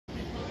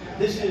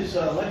This is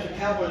Electric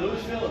Cowboy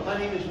Louisville, and my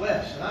name is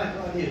Wes, and I have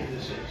no idea who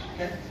this is.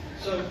 Okay,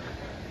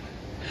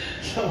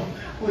 so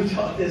we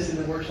taught this in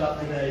the workshop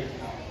today.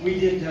 We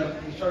did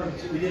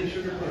we did a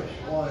sugar push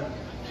 1,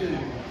 2,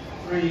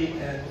 3,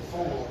 and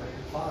 4,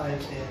 5,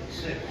 and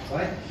 6.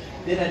 Right?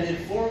 Then I did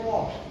 4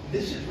 walks.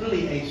 This is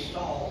really a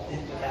stall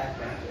in the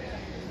background.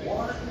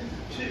 1,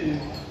 2,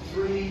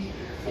 3,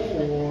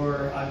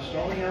 4. I'm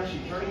stalling out. She's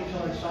turning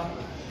until I stop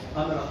her.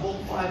 I'm going to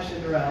hold 5,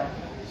 send her out.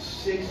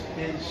 6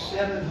 and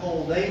 7,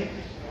 hold 8.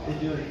 Then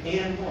do it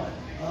and 1.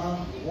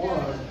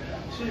 1,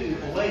 2,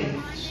 away.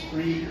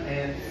 3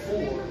 and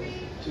 4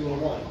 to a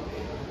 1.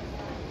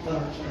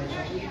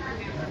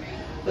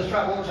 Let's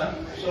try it one more time.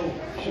 So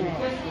should we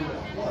push?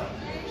 1,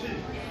 2,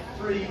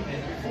 3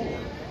 and 4,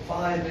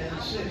 5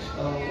 and 6.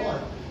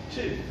 1,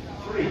 2,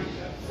 3,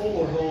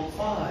 4. Hold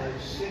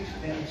 5, 6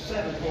 and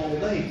 7.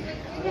 Hold 8.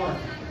 1,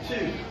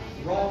 2.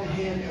 Wrong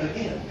hand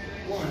again.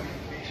 1,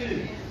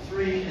 2,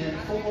 3 and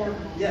 4.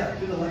 Yeah,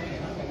 do the left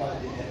hand. I don't know why I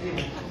did that.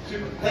 Anyway,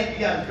 super. Thank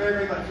you guys very,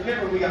 very much.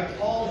 Remember, we got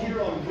Paul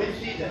here on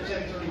Wednesdays at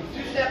 7:30 with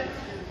 2-step.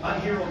 I'm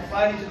here on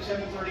Fridays at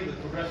 7:30 with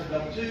Progressive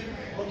Level 2.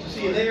 Hope to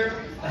see you there.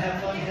 I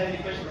have fun. If you have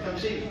any questions, come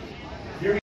see me.